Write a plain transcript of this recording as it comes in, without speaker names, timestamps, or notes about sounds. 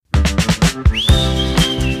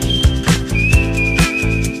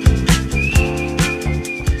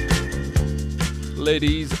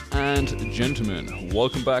Ladies and gentlemen,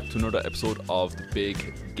 welcome back to another episode of the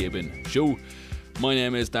Big Gibbon Show. My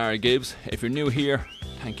name is Dara Gibbs. If you're new here,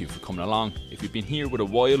 thank you for coming along. If you've been here with a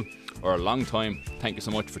while or a long time, thank you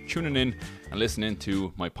so much for tuning in and listening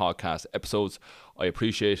to my podcast episodes. I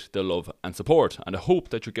appreciate the love and support, and I hope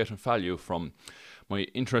that you're getting value from my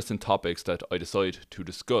interesting topics that I decide to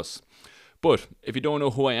discuss. But if you don't know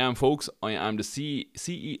who I am, folks, I am the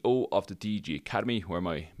CEO of the DG Academy, where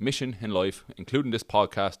my mission in life, including this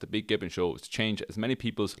podcast, The Big Gibbon Show, is to change as many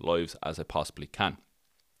people's lives as I possibly can.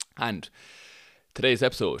 And today's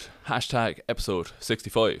episode, hashtag episode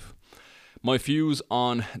 65, my views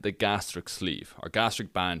on the gastric sleeve or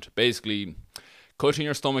gastric band, basically cutting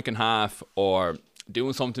your stomach in half or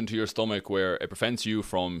doing something to your stomach where it prevents you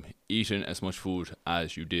from eating as much food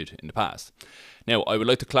as you did in the past. Now, I would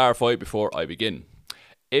like to clarify before I begin.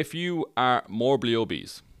 If you are morbidly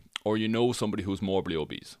obese, or you know somebody who's morbidly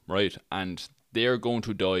obese, right, and they're going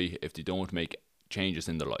to die if they don't make changes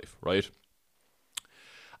in their life, right,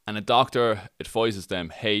 and a doctor advises them,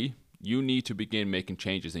 hey, you need to begin making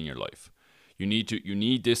changes in your life. You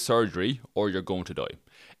need this surgery or you're going to die.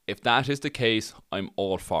 If that is the case, I'm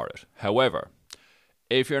all for it. However,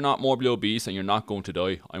 if you're not morbidly obese and you're not going to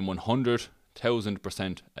die, I'm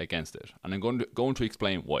 100,000% against it. And I'm going to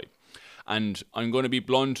explain why. And I'm going to be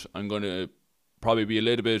blunt. I'm going to probably be a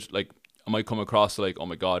little bit like, I might come across like, oh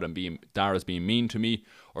my God, Dara's being mean to me,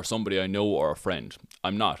 or somebody I know or a friend.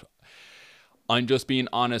 I'm not. I'm just being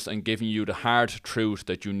honest and giving you the hard truth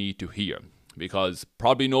that you need to hear. Because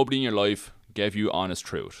probably nobody in your life gave you honest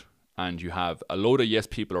truth. And you have a load of yes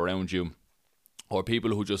people around you, or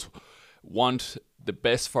people who just want the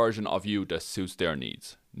best version of you that suits their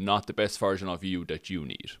needs, not the best version of you that you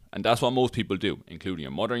need. And that's what most people do, including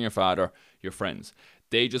your mother and your father, your friends.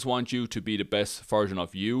 They just want you to be the best version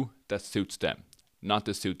of you that suits them, not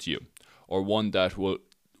that suits you, or one that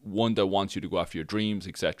wants you to go after your dreams,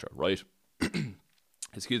 etc. Right?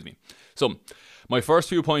 Excuse me. So my first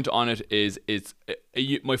viewpoint on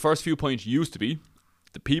it my first viewpoint used to be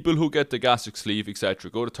the people who get the gastric sleeve,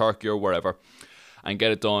 etc., go to Turkey or wherever and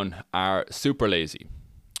get it done are super lazy.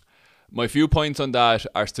 My viewpoints on that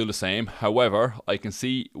are still the same. However, I can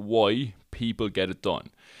see why people get it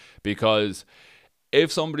done. Because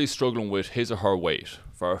if somebody's struggling with his or her weight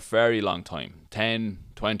for a very long time, 10,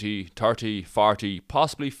 20, 30, 40,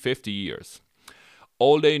 possibly 50 years,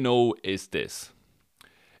 all they know is this.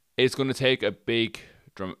 It's going to take a big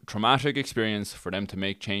traumatic experience for them to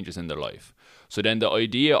make changes in their life. So then the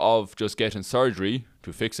idea of just getting surgery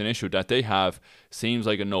to fix an issue that they have seems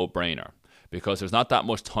like a no-brainer, because there's not that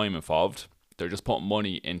much time involved. They're just putting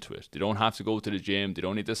money into it. They don't have to go to the gym. They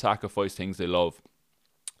don't need to sacrifice things they love.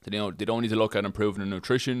 They don't need to look at improving their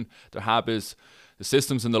nutrition, their habits, the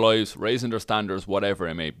systems in their lives, raising their standards, whatever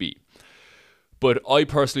it may be. But I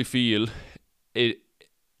personally feel the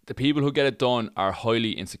people who get it done are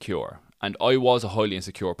highly insecure. And I was a highly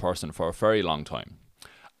insecure person for a very long time.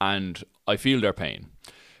 And I feel their pain.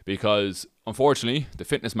 Because, unfortunately, the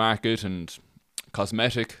fitness market and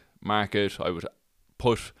cosmetic market, I would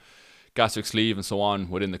put gastric sleeve and so on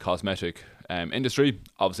within the cosmetic industry.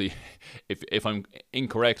 Obviously, if I'm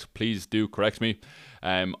incorrect, please do correct me.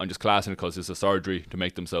 I'm just classing it because it's a surgery to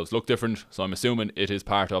make themselves look different. So I'm assuming it is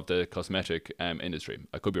part of the cosmetic industry.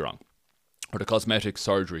 I could be wrong. Or the cosmetic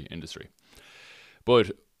surgery industry.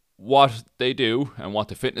 But what they do and what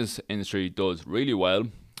the fitness industry does really well,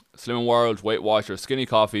 Slimming World, Weight Watchers, Skinny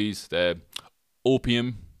Coffees, the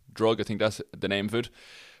opium drug, I think that's the name of it,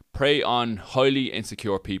 prey on highly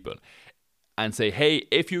insecure people and say, hey,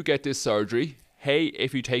 if you get this surgery, hey,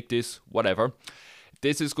 if you take this, whatever,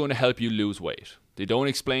 this is going to help you lose weight. They don't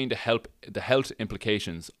explain the health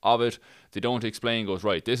implications of it. They don't explain,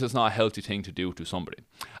 right, this is not a healthy thing to do to somebody.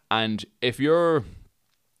 And if you,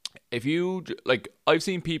 like, I've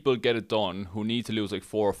seen people get it done who need to lose like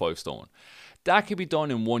 4 or 5 stone. That can be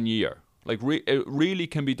done in 1 year. Like, it really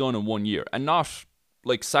can be done in 1 year, and not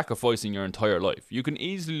like sacrificing your entire life. You can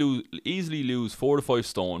easily lose 4 to 5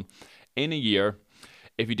 stone in a year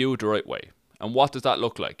if you do it the right way. And what does that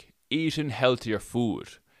look like? Eating healthier food.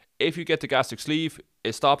 If you get the gastric sleeve,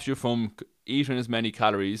 it stops you from eating as many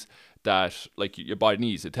calories that like your body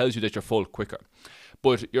needs. It tells you that you're full quicker.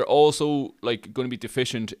 But you're also like going to be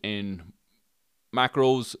deficient in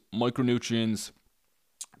macros, micronutrients,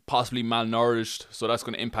 possibly malnourished, so that's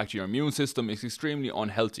going to impact your immune system. It's extremely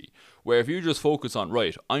unhealthy. Where if you just focus on,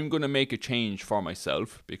 right, I'm going to make a change for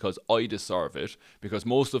myself because I deserve it, because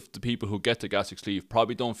most of the people who get the gastric sleeve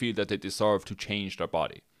probably don't feel that they deserve to change their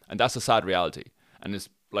body. And that's a sad reality. And it's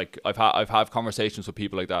like I've had conversations with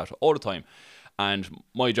people like that all the time, and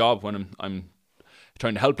my job when I'm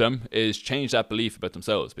trying to help them is change that belief about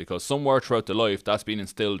themselves, because somewhere throughout their life that's been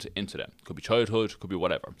instilled into them. Could be childhood, could be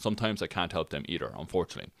whatever. Sometimes I can't help them either,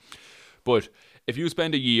 unfortunately. But if you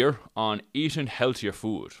spend a year on eating healthier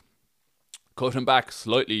food, cutting back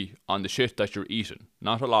slightly on the shit that you're eating,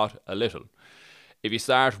 not a lot, a little. If you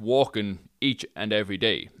start walking each and every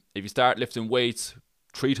day, if you start lifting weights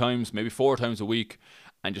 3 times, maybe 4 times a week,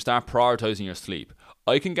 and you start prioritizing your sleep,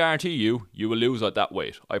 I can guarantee you, you will lose that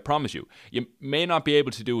weight. I promise you. You may not be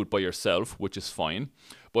able to do it by yourself, which is fine.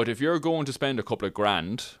 But if you're going to spend a couple of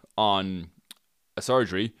grand on a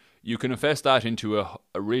surgery, you can invest that into a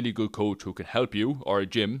really good coach who can help you, or a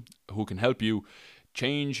gym who can help you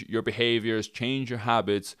change your behaviors, change your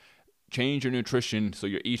habits, change your nutrition, so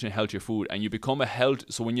you're eating healthier food, and you become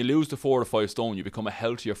so when you lose the 4 to 5 stone, you become a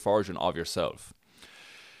healthier version of yourself.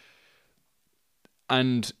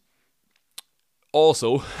 And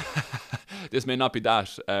also, this may not be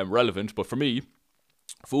that relevant, but for me,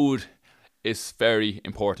 food is very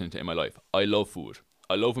important in my life. I love food.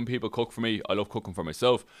 I love when people cook for me. I love cooking for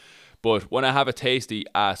myself. But when I have a tasty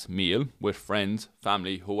ass meal with friends,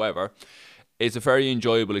 family, whoever, it's a very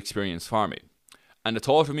enjoyable experience for me. And the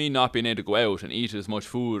thought of me not being able to go out and eat as much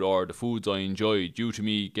food, or the foods I enjoy, due to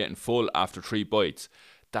me getting full after 3 bites,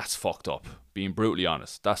 that's fucked up. Being brutally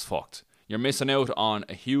honest, that's fucked. You're missing out on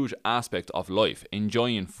a huge aspect of life,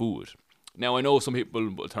 enjoying food. Now, I know some people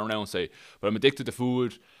will turn around and say, but I'm addicted to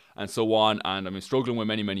food and so on, and I've been struggling with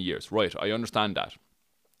many, many years. Right, I understand that.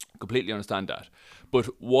 Completely understand that. But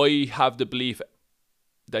why have the belief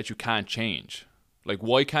that you can't change? Like,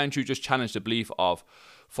 why can't you just challenge the belief of,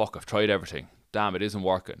 fuck, I've tried everything. Damn, it isn't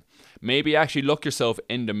working. Maybe actually look yourself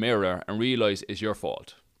in the mirror and realise it's your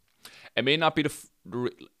fault. It may not be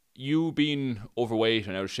you being overweight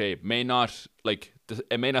and out of shape may not,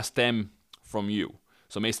 it may not stem from you.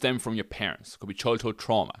 So it may stem from your parents. It could be childhood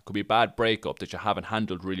trauma. It could be a bad breakup that you haven't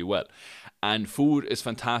handled really well. And food is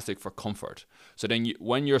fantastic for comfort. So then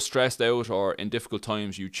when you're stressed out or in difficult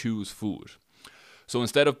times, you choose food. So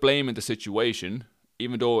instead of blaming the situation,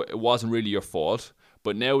 even though it wasn't really your fault,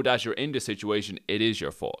 but now that you're in this situation, it is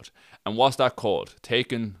your fault. And what's that called?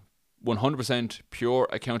 Taking 100% pure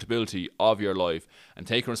accountability of your life and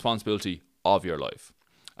taking responsibility of your life.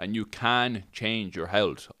 And you can change your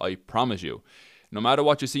health, I promise you. No matter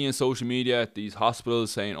what you see in social media, these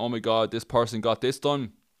hospitals saying, oh my God, this person got this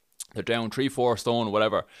done, they're down 3-4 stone,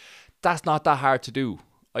 whatever. That's not that hard to do.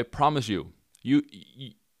 I promise you.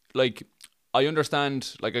 I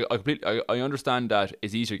understand, I understand that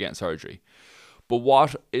it's easier getting surgery. But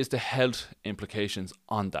what is the health implications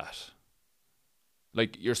on that?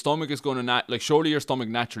 Like, your stomach is going to, surely your stomach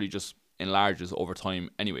naturally just enlarges over time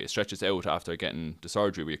anyway. It stretches out after getting the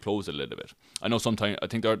surgery where you close it a little bit. I know sometimes, I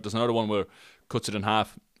think there's another one where it cuts it in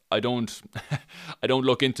half. I don't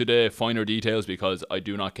look into the finer details because I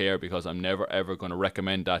do not care, because I'm never ever going to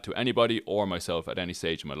recommend that to anybody or myself at any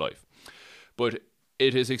stage in my life. But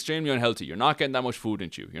it is extremely unhealthy. You're not getting that much food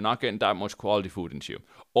into you. You're not getting that much quality food into you.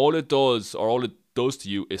 All it does to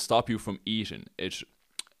you is stop you from eating. It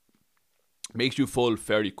makes you full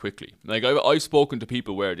very quickly. Like, I've spoken to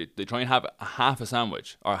people where they try and have half a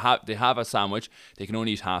sandwich, or they have a sandwich, they can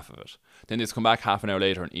only eat half of it. Then they just come back half an hour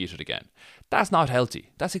later and eat it again. That's not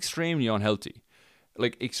healthy. That's extremely unhealthy.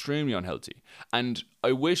 Like, extremely unhealthy. And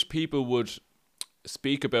I wish people would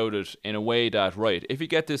speak about it in a way that, right, if you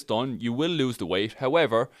get this done, you will lose the weight.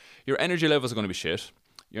 However, your energy levels are going to be shit.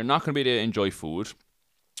 You're not going to be able to enjoy food.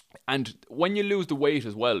 And when you lose the weight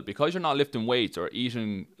as well, because you're not lifting weights or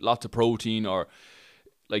eating lots of protein or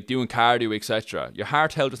like doing cardio, etc., your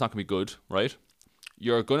heart health is not going to be good, right?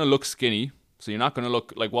 You're going to look skinny, so you're not going to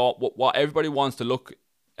look like what everybody wants to look.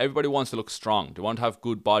 Everybody wants to look strong. They want to have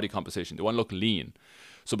good body composition. They want to look lean.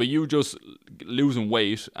 So by you just losing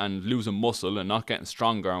weight and losing muscle and not getting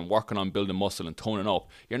stronger and working on building muscle and toning up,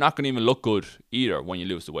 you're not going to even look good either when you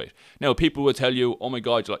lose the weight. Now, people will tell you, oh my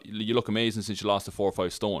God, you look amazing since you lost the 4 or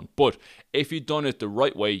 5 stone. But if you'd done it the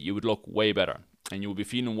right way, you would look way better. And you would be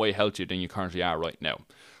feeling way healthier than you currently are right now.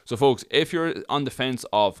 So folks, if you're on the fence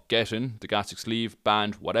of getting the gastric sleeve,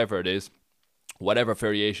 band, whatever it is, whatever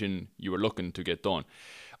variation you were looking to get done,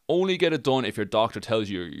 only get it done if your doctor tells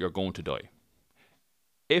you you're going to die.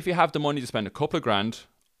 If you have the money to spend a couple of grand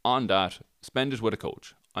on that, spend it with a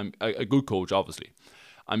coach. I'm a good coach, obviously.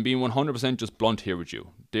 I'm being 100% just blunt here with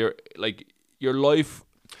you. They're like, your life,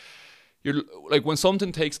 you're like, when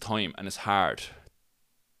something takes time and it's hard,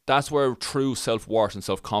 that's where true self-worth and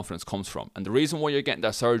self-confidence comes from. And the reason why you're getting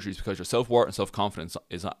that surgery is because your self-worth and self-confidence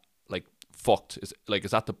is like fucked.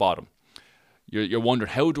 It's at the bottom. You're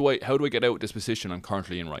wondering, how do I get out of this position I'm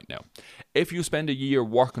currently in right now? If you spend a year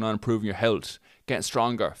working on improving your health, getting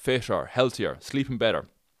stronger, fitter, healthier, sleeping better,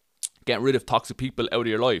 getting rid of toxic people out of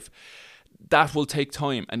your life, that will take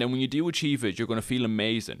time. And then when you do achieve it, you're going to feel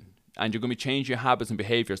amazing. And you're going to be changing your habits and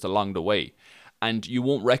behaviors along the way. And you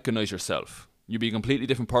won't recognize yourself. You'll be a completely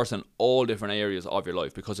different person in all different areas of your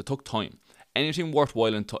life because it took time. Anything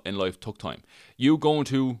worthwhile in life took time. You going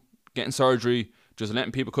to getting surgery, just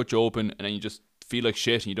letting people cut you open, and then you just feel like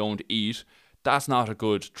shit and you don't eat, that's not a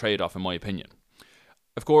good trade-off in my opinion.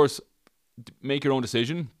 Of course, make your own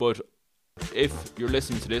decision, but if you're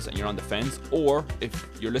listening to this and you're on the fence, or if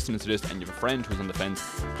you're listening to this and you have a friend who's on the fence,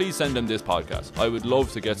 please send them this podcast. I would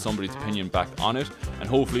love to get somebody's opinion back on it, and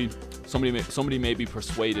hopefully somebody may be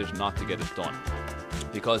persuaded not to get it done,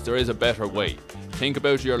 because there is a better way. Think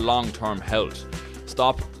about your long-term health.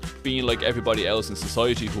 Stop being like everybody else in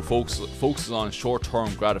society who focuses on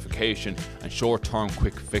short-term gratification and short-term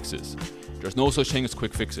quick fixes. There's no such thing as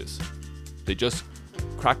quick fixes. They just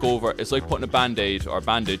crack over. It's like putting a band-aid or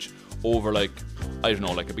bandage over, like, I don't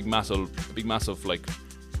know, like a big massive like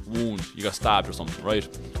wound. You got stabbed or something, right?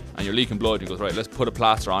 And you're leaking blood. You go, right, let's put a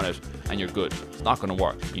plaster on it and you're good. It's not going to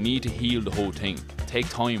work. You need to heal the whole thing. Take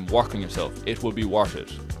time, work on yourself. It will be worth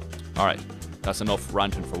it. Alright, that's enough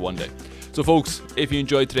ranting for one day. So folks, if you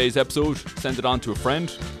enjoyed today's episode, send it on to a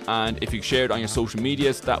friend, and if you share it on your social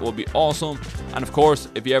medias, that will be awesome. And of course,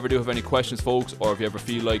 if you ever do have any questions, folks, or if you ever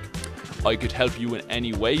feel like I could help you in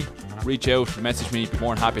any way, reach out, message me, be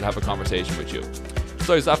more than happy to have a conversation with you.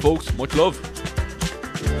 So is that, folks. Much love.